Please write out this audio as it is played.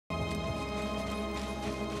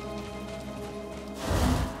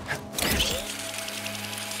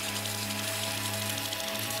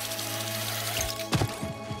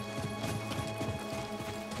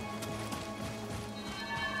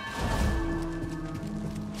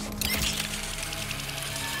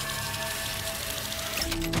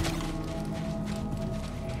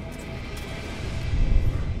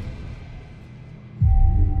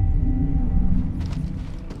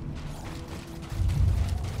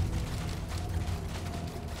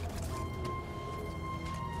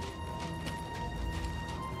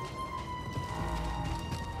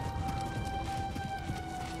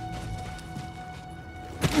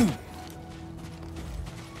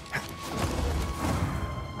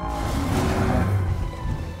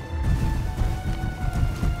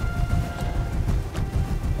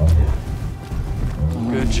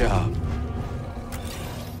job.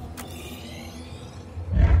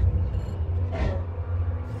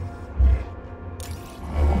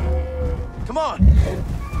 Come on!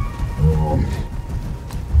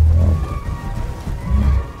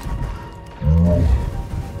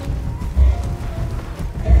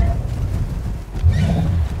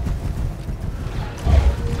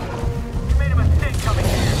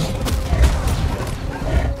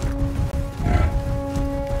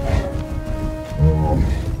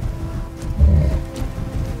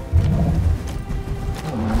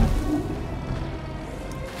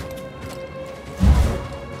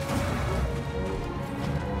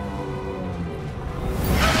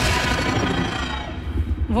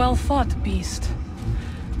 Well fought, beast.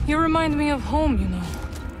 You remind me of home, you know.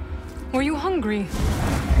 Were you hungry?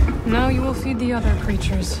 Now you will feed the other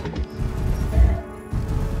creatures.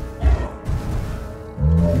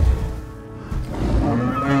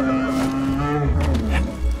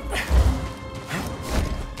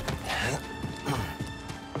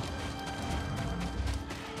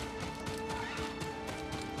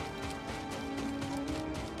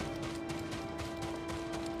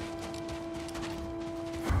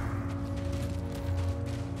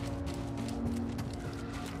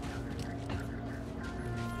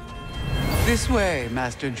 This way,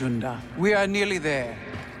 Master Junda. We are nearly there.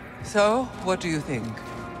 So, what do you think?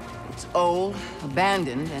 It's old,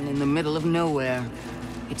 abandoned, and in the middle of nowhere.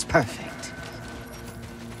 It's perfect.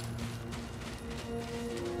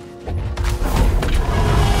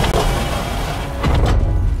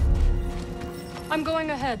 I'm going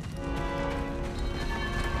ahead.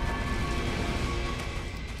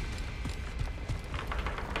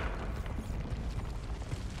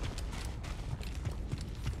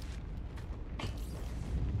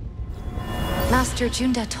 Master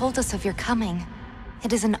Junda told us of your coming.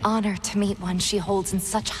 It is an honor to meet one she holds in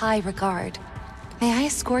such high regard. May I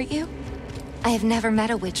escort you? I have never met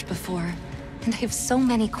a witch before, and I have so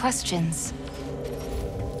many questions.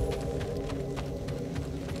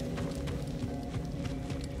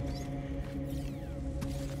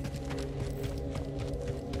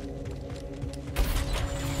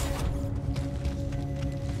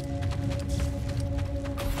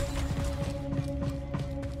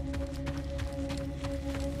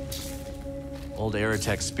 Old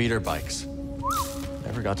Aerotech speeder bikes.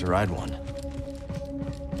 Never got to ride one.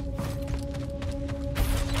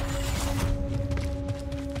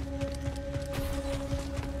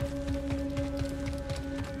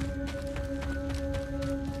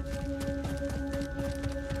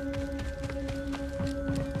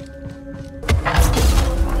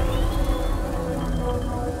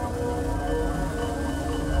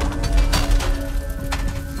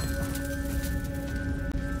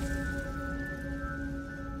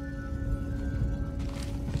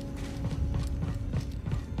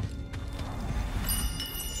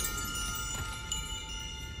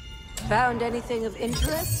 Found anything of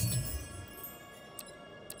interest?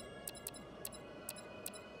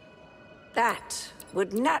 That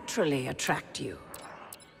would naturally attract you.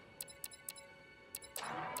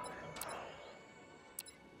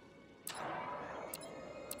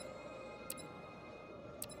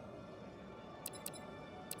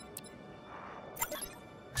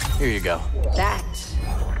 Here you go. That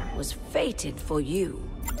was fated for you.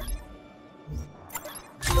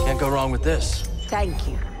 Can't go wrong with this. Thank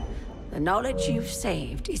you. The knowledge you've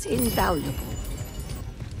saved is invaluable.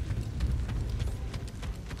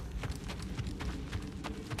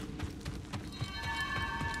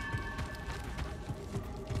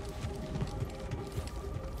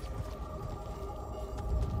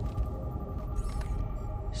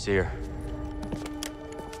 Seer.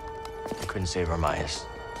 I couldn't save Armias.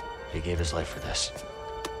 He gave his life for this.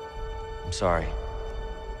 I'm sorry.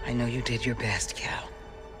 I know you did your best, Cal.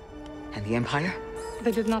 And the Empire?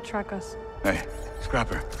 They did not track us. Hey,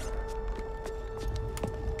 Scrapper.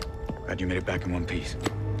 Glad you made it back in one piece.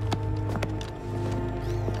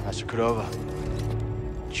 Master Cordova.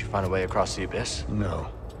 Did you find a way across the abyss? No.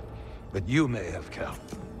 But you may have, Cal.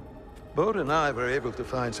 Bode and I were able to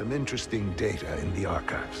find some interesting data in the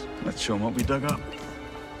archives. Let's show them what we dug up.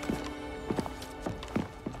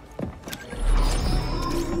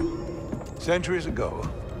 Centuries ago,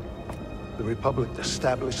 the Republic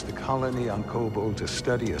established the colony on Kobold to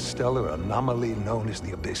study a stellar anomaly known as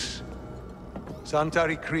the Abyss.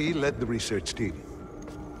 Santari Khri led the research team.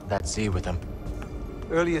 That ZEE with him.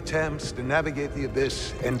 Early attempts to navigate the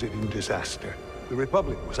Abyss ended in disaster. The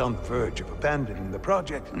Republic was on the verge of abandoning the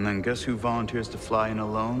project. And then guess who volunteers to fly in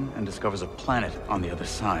alone and discovers a planet on the other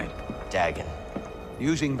side? Dagon.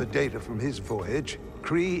 Using the data from his voyage,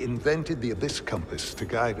 Khri invented the Abyss Compass to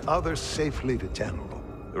guide others safely to Channel.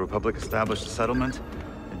 The Republic established a settlement,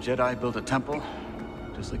 the Jedi built a temple,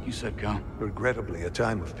 just like you said, Cal. Regrettably, a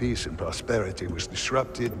time of peace and prosperity was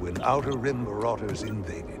disrupted when Outer Rim marauders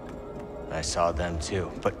invaded. I saw them too,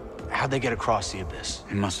 but how'd they get across the Abyss?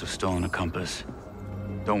 He must have stolen a compass.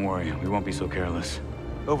 Don't worry, we won't be so careless.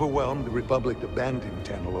 Overwhelmed, the Republic abandoned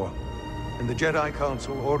Tanalorr, and the Jedi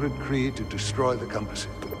Council ordered Kree to destroy the compasses.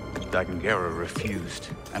 Dagan Gera refused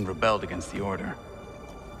and rebelled against the Order.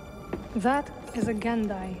 That is a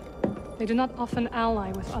Gen'Dai. They do not often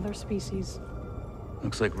ally with other species.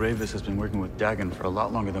 Looks like Rayvis has been working with Dagan for a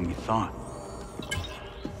lot longer than we thought.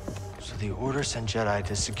 So the Order sent Jedi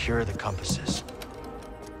to secure the compasses.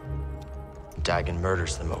 Dagan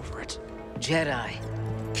murders them over it. Jedi.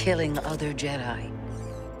 Killing other Jedi.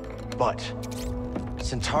 But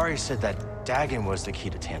Centauri said that Dagan was the key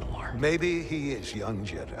to Tanalorr. Maybe he is, young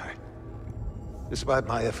Jedi. Despite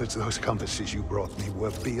my efforts, those compasses you brought me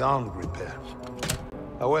were beyond repair.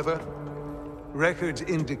 However, records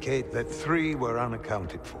indicate that 3 were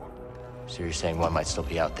unaccounted for. So you're saying one might still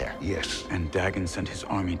be out there? Yes. And Dagan sent his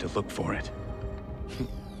army to look for it.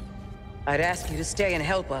 I'd ask you to stay and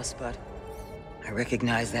help us, but I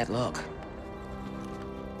recognize that look.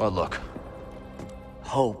 What look?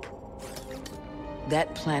 Hope.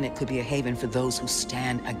 That planet could be a haven for those who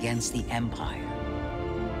stand against the Empire.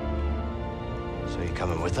 So you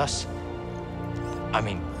coming with us? I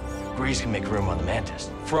mean, Grease can make room on the Mantis.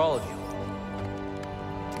 For all of you.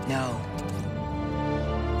 No.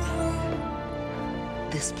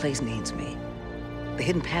 This place needs me. The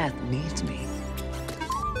Hidden Path needs me.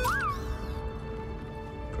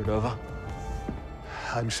 Cordova?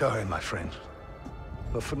 I'm sorry, my friend.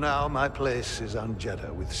 But for now, my place is on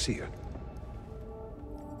Jeddah with Seer.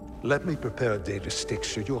 Let me prepare a data stick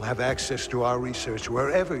so you'll have access to our research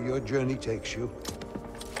wherever your journey takes you.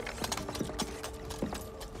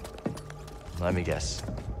 Let me guess.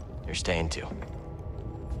 You're staying too.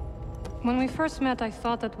 When we first met, I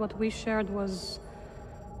thought that what we shared was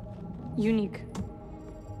unique.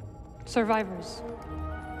 Survivors,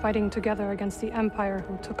 fighting together against the Empire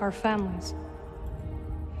who took our families.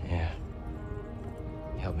 Yeah.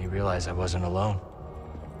 You helped me realize I wasn't alone.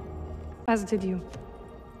 As did you.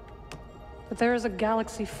 But there is a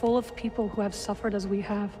galaxy full of people who have suffered as we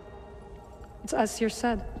have. It's as Seer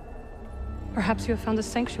said. Perhaps you have found a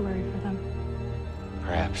sanctuary for them.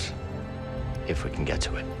 Perhaps. If we can get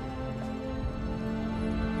to it.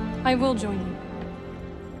 I will join you.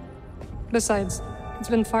 Besides, it's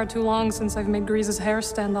been far too long since I've made Grease's hair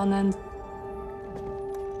stand on end.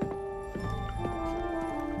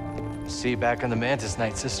 See you back on the Mantis,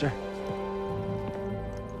 Night Sister.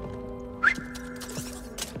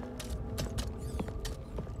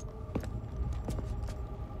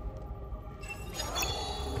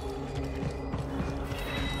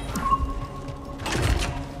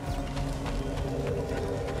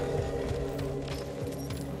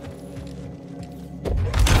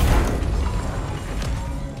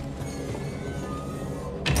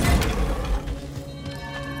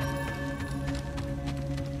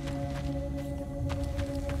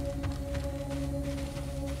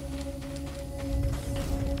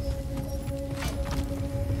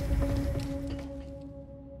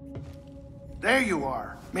 There you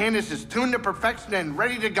are. Mantis is tuned to perfection and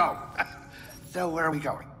ready to go. So where are we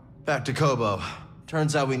going? Back to Kobo.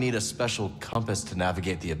 Turns out we need a special compass to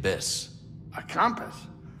navigate the Abyss. A compass?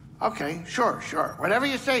 Okay, sure. Whatever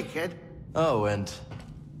you say, kid. Oh, and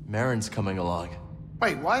Marin's coming along.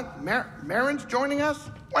 Wait, what? Marin's joining us?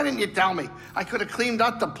 Why didn't you tell me? I could have cleaned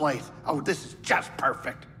up the place. Oh, this is just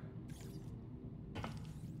perfect.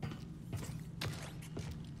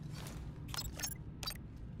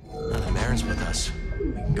 Now that Marin's with us,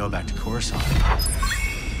 we can go back to Coruscant.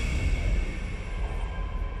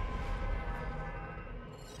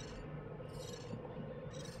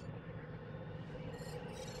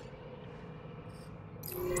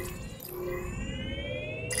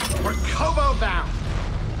 We're Kobo bound.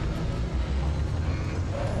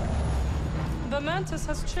 The Mantis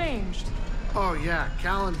has changed. Oh yeah,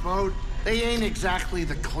 Cal and Bode, they ain't exactly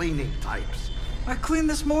the cleaning types. I cleaned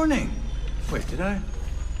this morning. Wait, did I?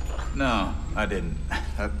 No, I didn't.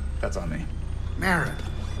 That's on me. Marin,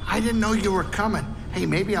 I didn't know you were coming. Hey,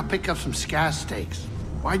 maybe I'll pick up some scat steaks.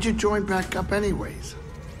 Why'd you join back up anyways?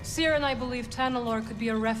 Seer and I believe Tanalorr could be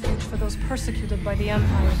a refuge for those persecuted by the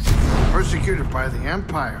Empire. Persecuted by the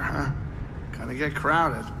Empire, huh? Gonna get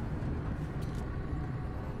crowded.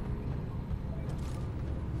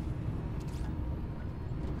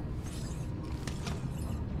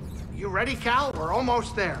 You ready, Cal? We're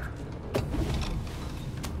almost there.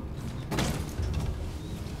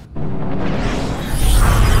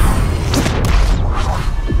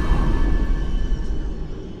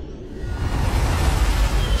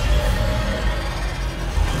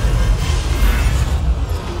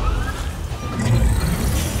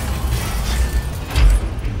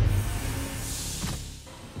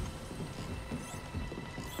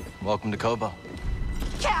 Welcome to Kobo.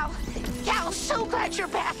 Cal, so glad you're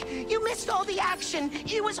back. You missed all the action.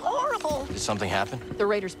 It was horrible. Did something happen? The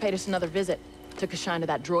Raiders paid us another visit. Took a shine to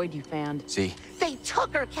that droid you found. ZEE. They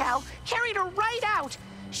took her, Cal. Carried her right out.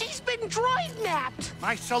 She's been droid-napped.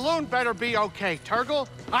 My saloon better be okay, Turgle.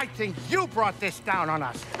 I think you brought this down on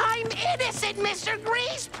us. I'm innocent, Mr.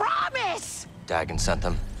 Grease. Promise. Dagon sent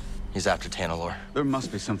them. He's after Tanalorr. There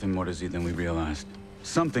must be something more to ZEE than we realized.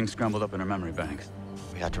 Something scrambled up in her memory banks.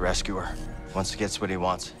 We have to rescue her. Once he gets what he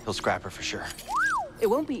wants, he'll scrap her for sure. It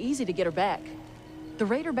won't be easy to get her back. The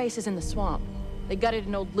Raider base is in the swamp. They gutted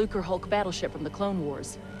an old Lucre Hulk battleship from the Clone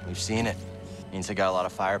Wars. We've seen it. Means they got a lot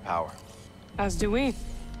of firepower. As do we.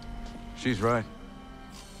 She's right.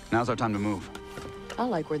 Now's our time to move. I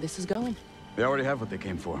like where this is going. They already have what they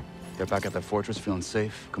came for. They're back at their fortress feeling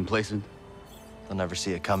safe, complacent. They'll never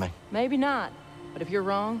see it coming. Maybe not. But if you're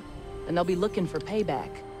wrong, then they'll be looking for payback.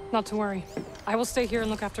 Not to worry. I will stay here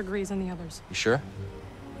and look after Grease and the others. You sure?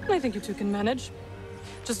 I think you two can manage.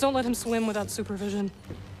 Just don't let him swim without supervision.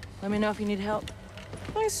 Let me know if you need help.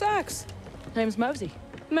 Nice axe. Name's Mosey.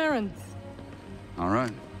 Marin. All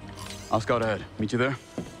right. I'll scout ahead. Meet you there?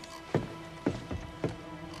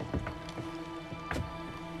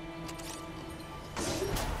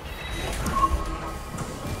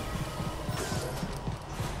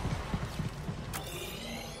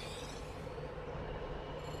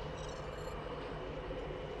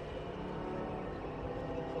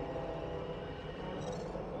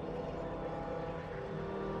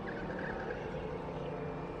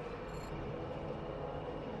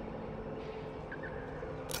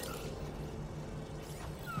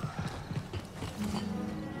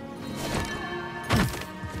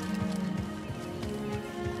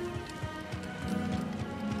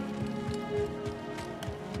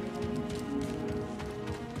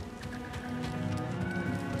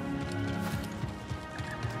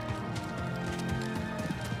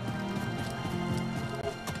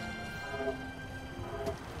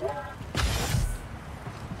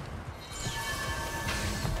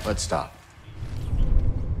 Let's stop.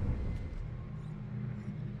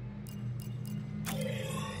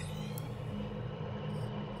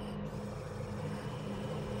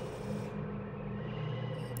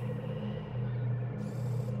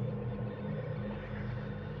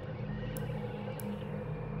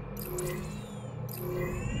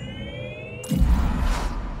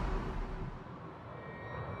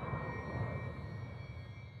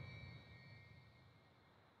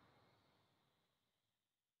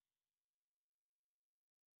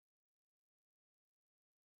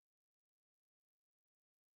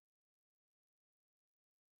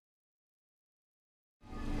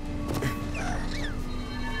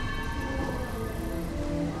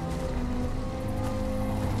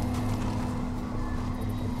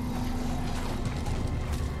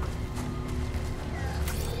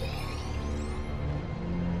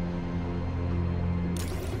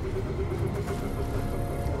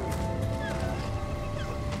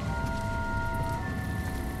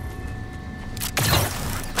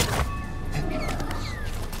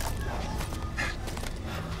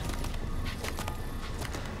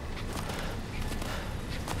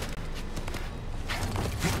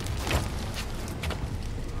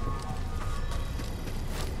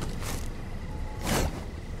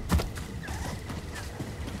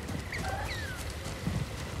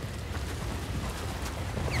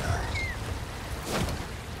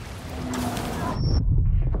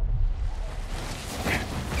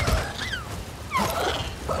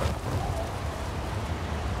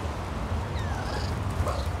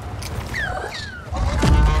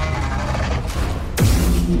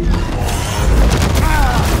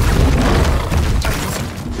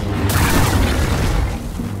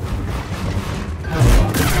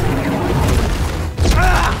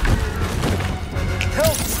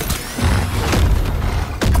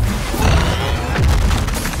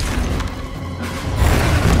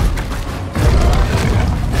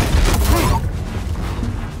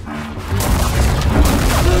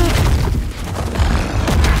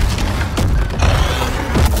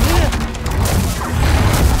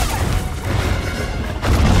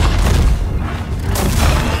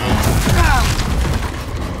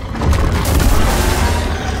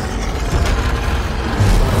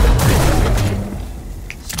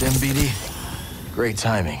 Great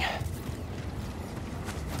timing.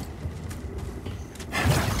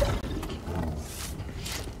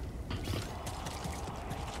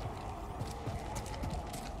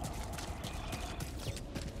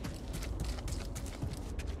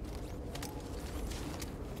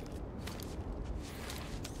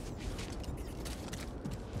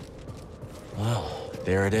 Well,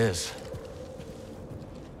 there it is.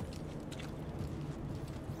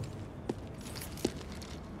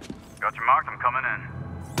 Got your mark, I'm coming in.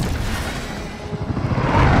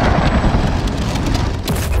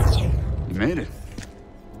 You made it.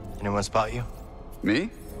 Anyone spot you? Me?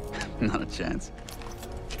 Not a chance.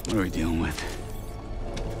 What are we dealing with?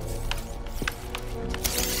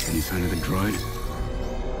 Any sign of the droid?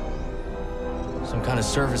 Some kind of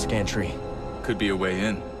service gantry. Could be a way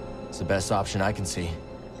in. It's the best option I can see.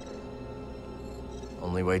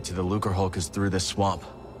 Only way to the Lucre Hulk is through this swamp.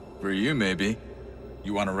 For you, maybe.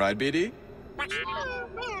 You want to ride, BD?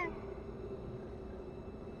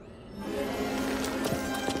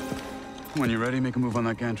 When you're ready, make a move on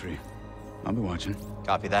that gantry. I'll be watching.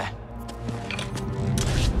 Copy that.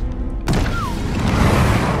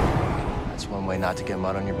 That's one way not to get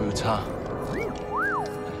mud on your boots, huh?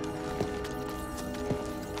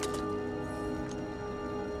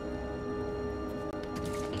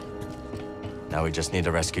 Now we just need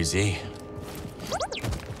to rescue ZEE.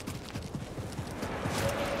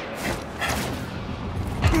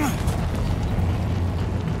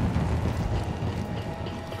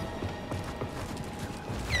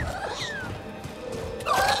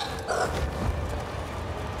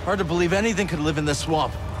 Hard to believe anything could live in this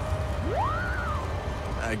swamp.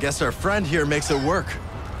 I guess our friend here makes it work.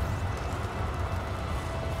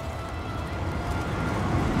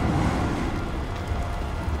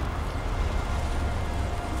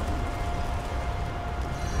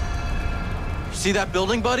 See that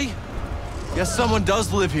building, buddy? Guess someone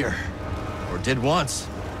does live here. Or did once.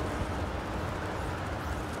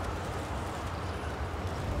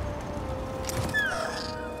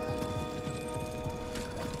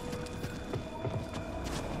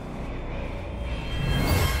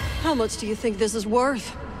 How much do you think this is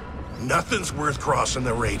worth? Nothing's worth crossing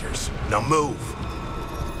the Raiders. Now move.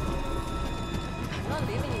 I'm not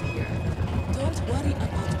leaving you here. Don't worry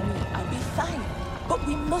about me. I'll be fine. But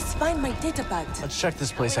we must find my datapad. Let's check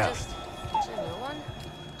this place out.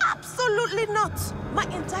 Absolutely not. My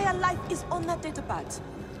entire life is on that datapad.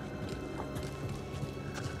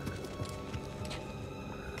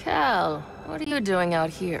 Cal, what are you doing out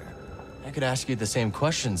here? I could ask you the same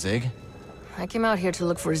question, Zig. I came out here to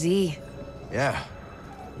look for ZEE. Yeah,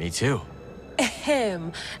 me too.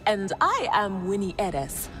 Ahem. And I am Winnie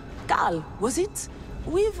Eres. Cal, was it?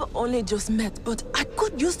 We've only just met, but I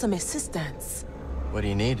could use some assistance. What do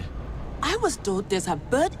you need? I was told there's a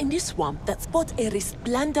bird in this swamp that sports a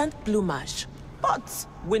resplendent plumage. But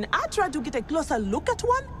when I tried to get a closer look at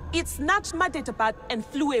one, it snatched my datapad and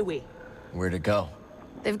flew away. Where'd it go?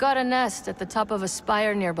 They've got a nest at the top of a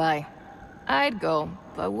spire nearby. I'd go,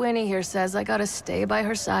 but Winnie here says I gotta stay by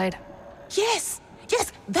her side. Yes!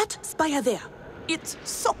 Yes, that spire there. It's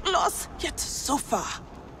so close, yet so far.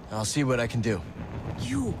 I'll see what I can do.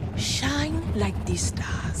 You shine like the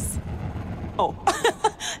stars. Oh,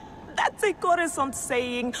 that's a Coruscant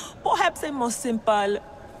saying. Perhaps a more simple.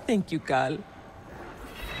 Thank you, Cal.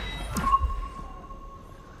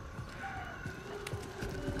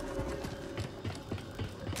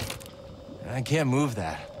 I can't move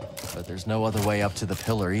that, but there's no other way up to the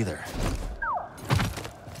pillar either.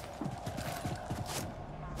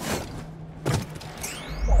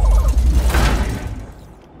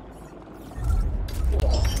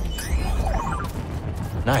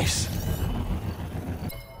 Nice.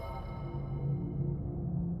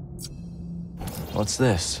 What's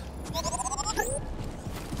this?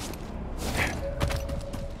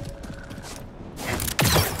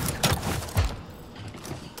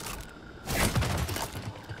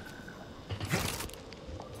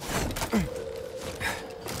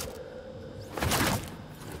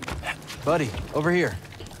 Buddy, over here.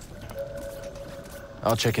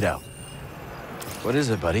 I'll check it out. What is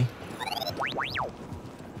it, buddy?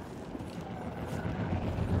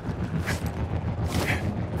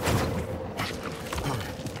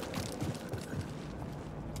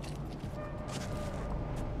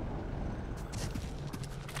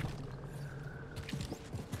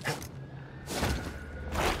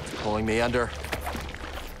 Pulling me under.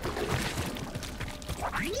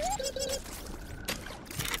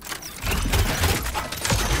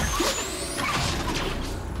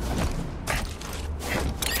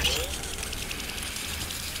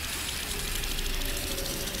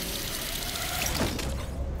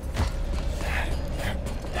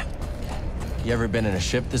 You ever been in a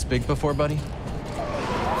ship this big before, buddy?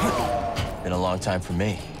 Been a long time for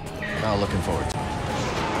me. Not looking forward to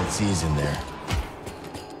it. But ZEE's in there.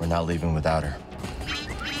 We're not leaving without her.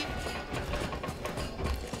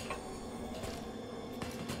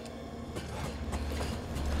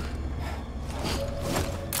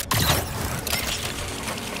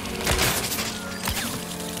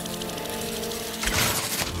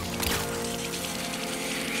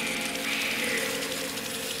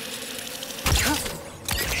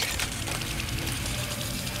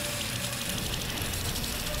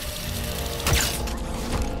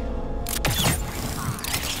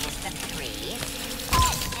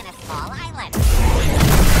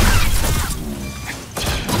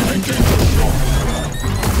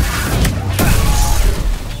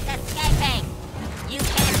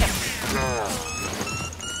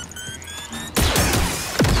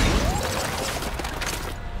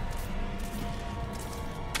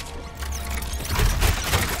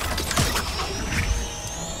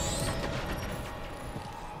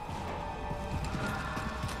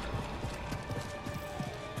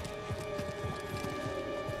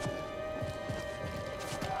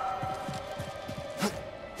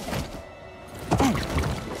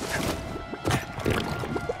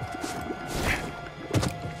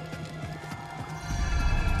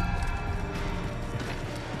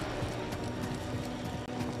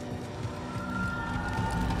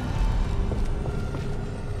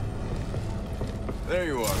 There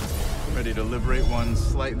you are. Ready to liberate one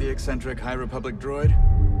slightly eccentric High Republic droid?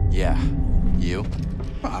 Yeah. You?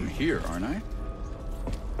 Well, I'm here, aren't I?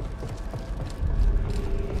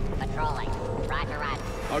 Patrolling. Roger, roger.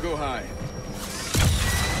 I'll go high.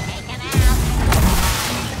 Take him out.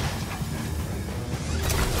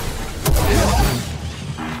 This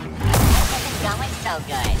isn't going so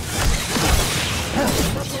good.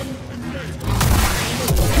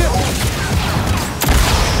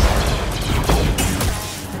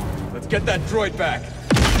 Let's get that droid back.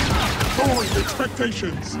 Lowering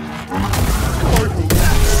expectations.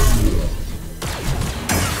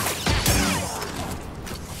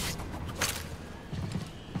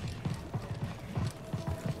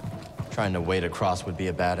 Trying to wade across would be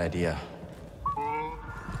a bad idea.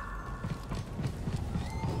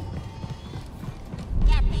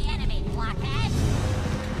 Get the enemy, blockhead.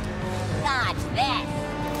 Dodge this.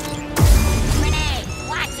 Grenade,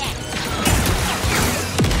 watch it.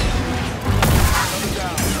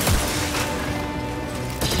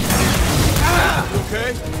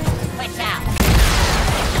 Okay? Switch out.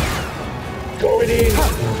 Going in.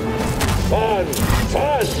 Fun.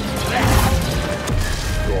 Fun.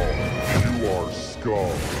 You are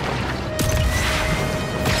scum.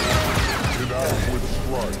 Get out with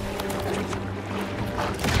strike.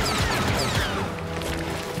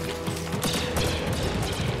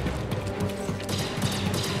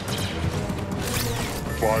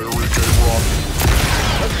 Fire is a rocket.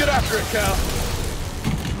 Let's get after it, Cal.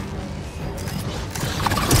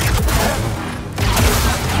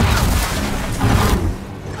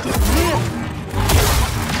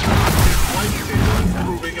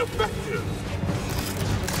 Proving effective.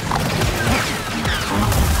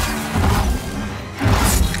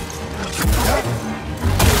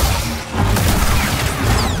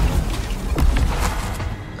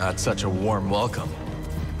 Not such a warm welcome.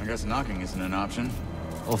 I guess knocking isn't an option.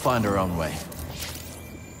 We'll find our own way.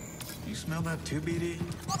 You smell that too, BD?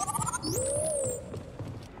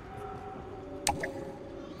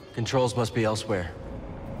 Controls must be elsewhere.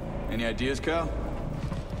 Any ideas, Cal?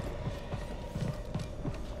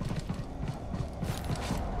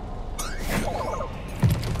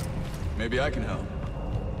 Maybe I can help.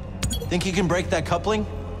 Think you can break that coupling?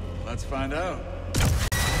 Let's find out.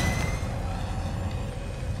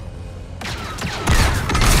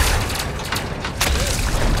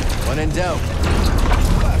 When in doubt.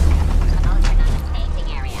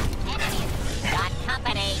 Staging area. Enemies. Got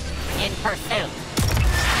company. In pursuit.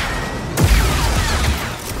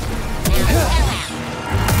 Now chill out.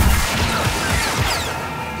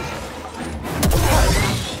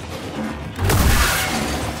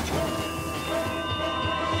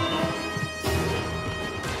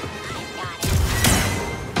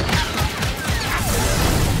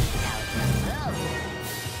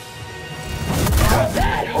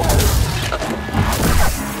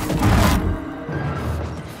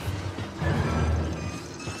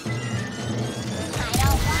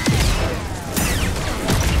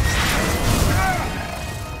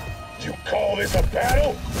 Call this a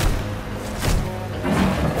battle?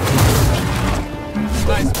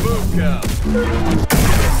 Nice move, Cal.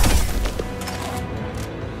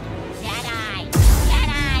 Jedi!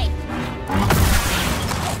 Jedi!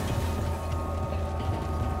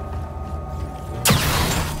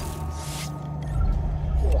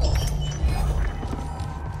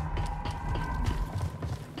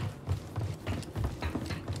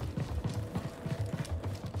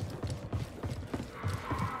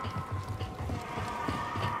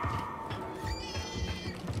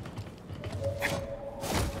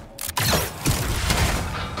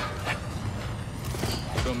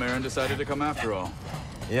 So Marin decided to come after all.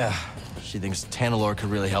 Yeah, she thinks Tanalorr could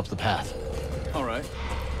really help the path. All right.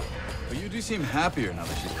 But you do seem happier now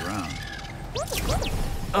that she's around.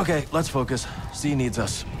 Okay, let's focus. ZEE needs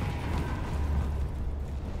us.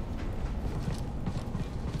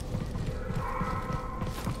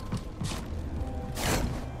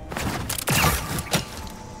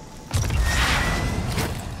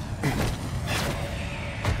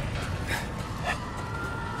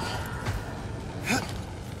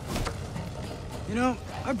 You know,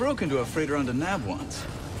 I broke into a freighter on Nab once.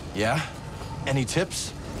 Yeah? Any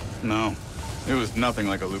tips? No. It was nothing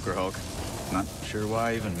like a Lucre Hulk. Not sure why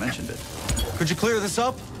I even mentioned it. Could you clear this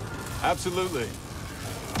up? Absolutely.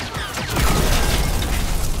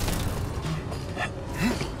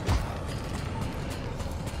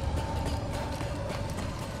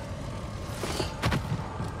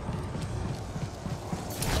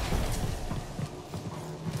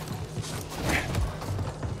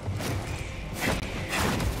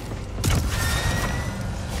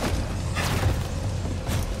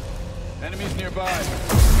 Enemies nearby.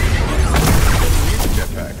 Need a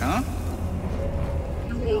jetpack, huh?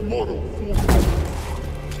 You are mortal.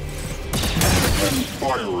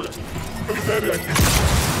 Fire it. Pathetic.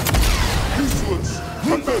 Useless.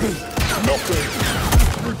 Pathetic. Nothing.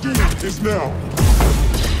 Your doom is now.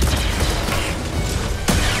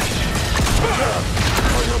 I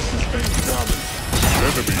have sustained damage.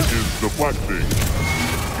 Enemy is deflecting.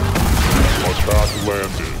 Attack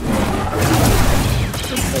landed.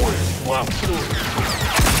 Deploying blast through.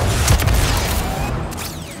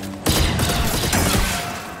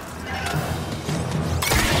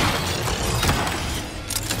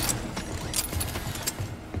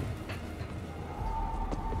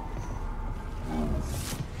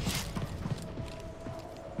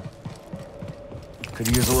 Could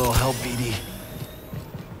use a little help, BD.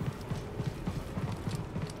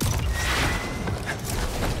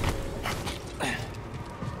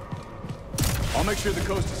 I'll make sure the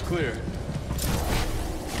coast is clear.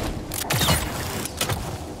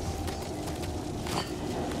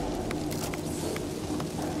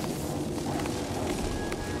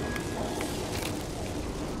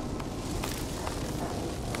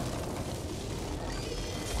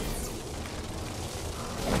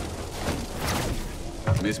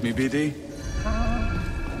 Miss me, BD?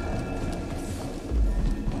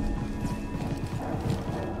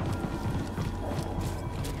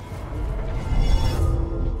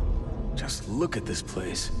 Just look at this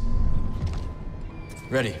place.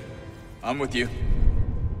 Ready. I'm with you.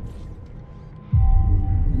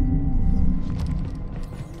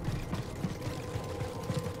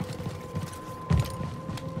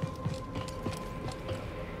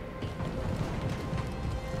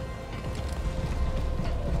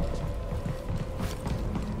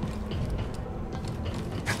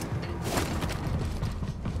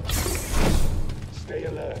 Stay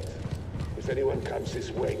alert. If anyone comes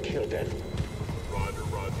this way, kill them. Roger,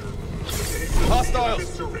 roger.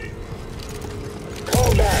 Hostiles!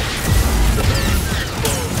 Combat!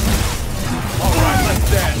 All right, let's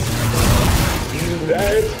dance. You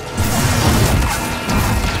dead?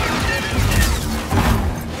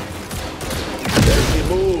 There he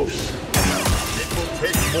moves. It will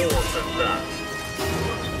take more than that.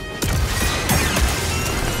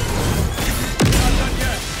 Not done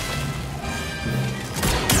yet.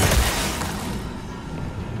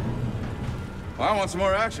 Well, I want some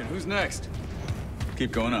more action. Who's next?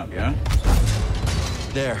 Keep going up, yeah?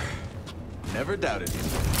 There. Never doubted you.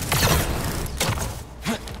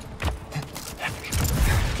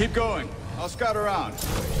 Keep going. I'll scout around. Make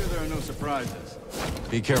sure there are no surprises.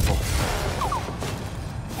 Be careful.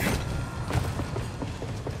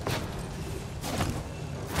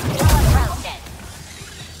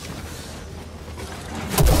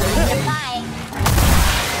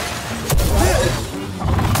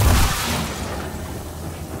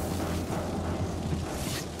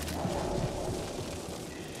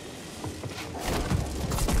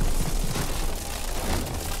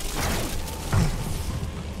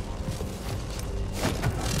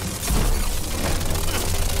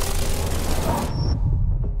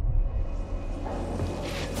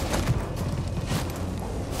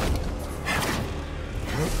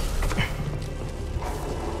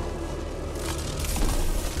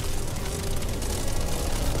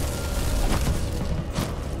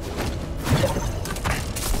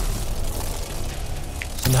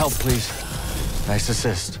 Help, please. Nice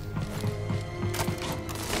assist.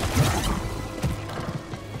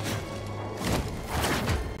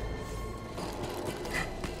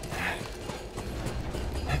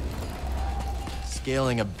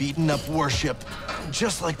 Scaling a beaten-up warship,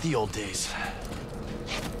 just like the old days.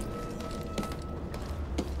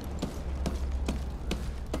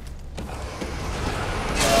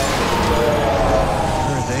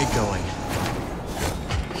 Where are they going?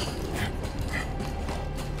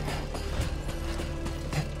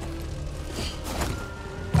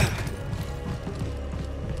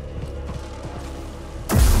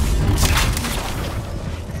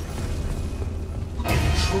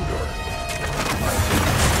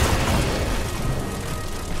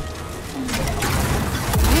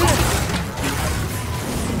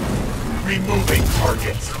 Removing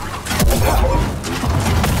targets.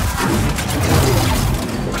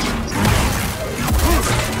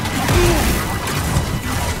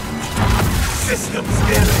 Systems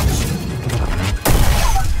damaged.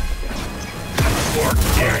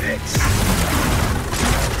 Organics.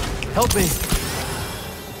 Help me.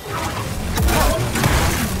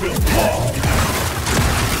 You will fall.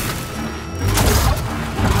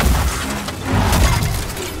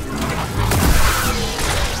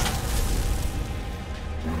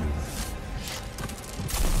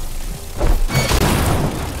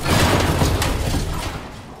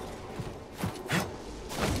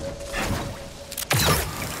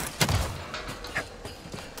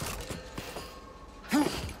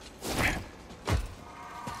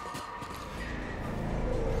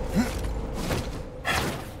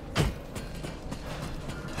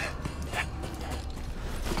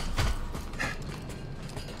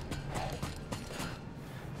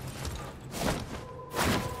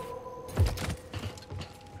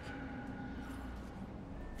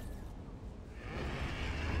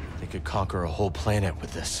 could conquer a whole planet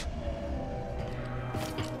with this.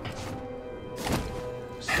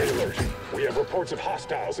 Stay alert. We have reports of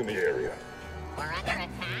hostiles in the area. We're under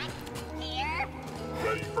attack? Here?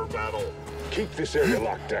 Ready for battle. Keep this area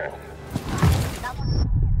locked down.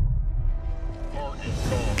 Target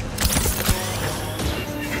gone.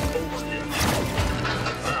 This isn't over yet.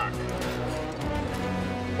 Attack.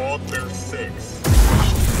 On their 6.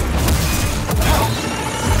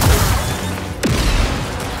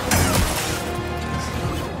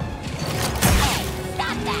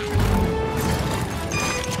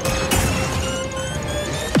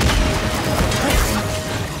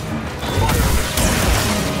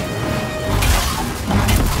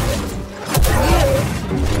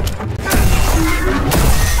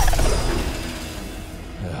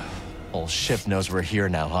 Whole ship knows we're here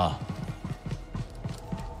now, huh?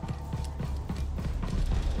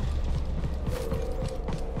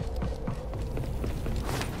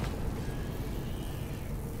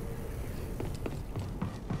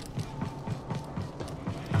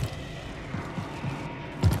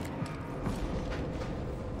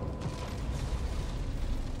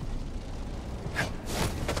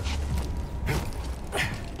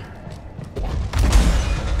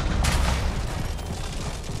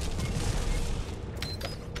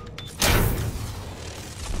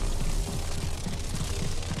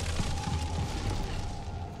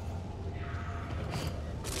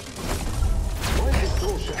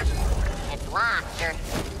 It's locked or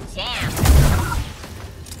jammed.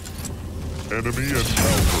 Enemy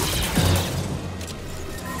encountered.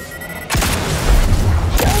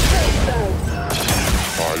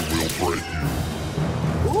 I will break you.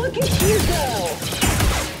 Look at you go!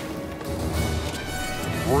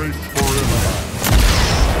 Brace for impact.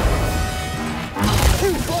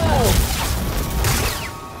 Too slow!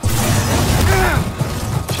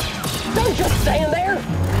 Don't just stand there!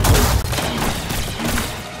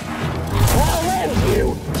 I'll land you!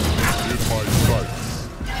 In my sights.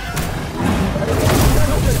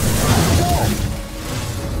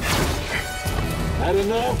 Had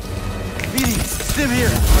enough? BD, stim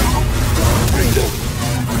here!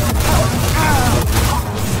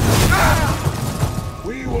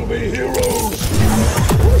 We will be heroes!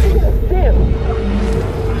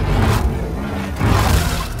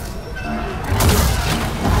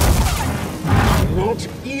 Not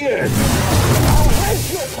yet! I'll wrench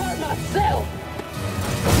you apart myself!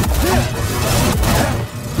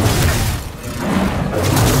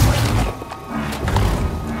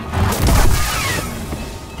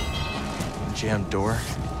 Jammed door? I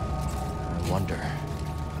wonder.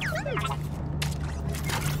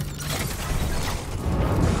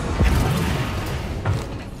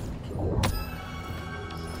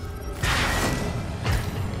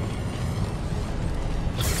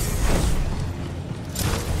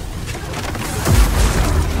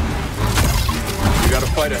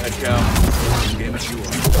 Fight ahead, Cal. Game as you are.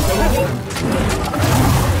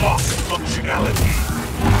 Lost functionality.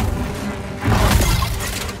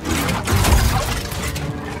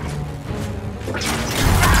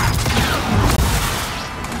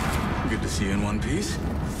 Good to see you in one piece.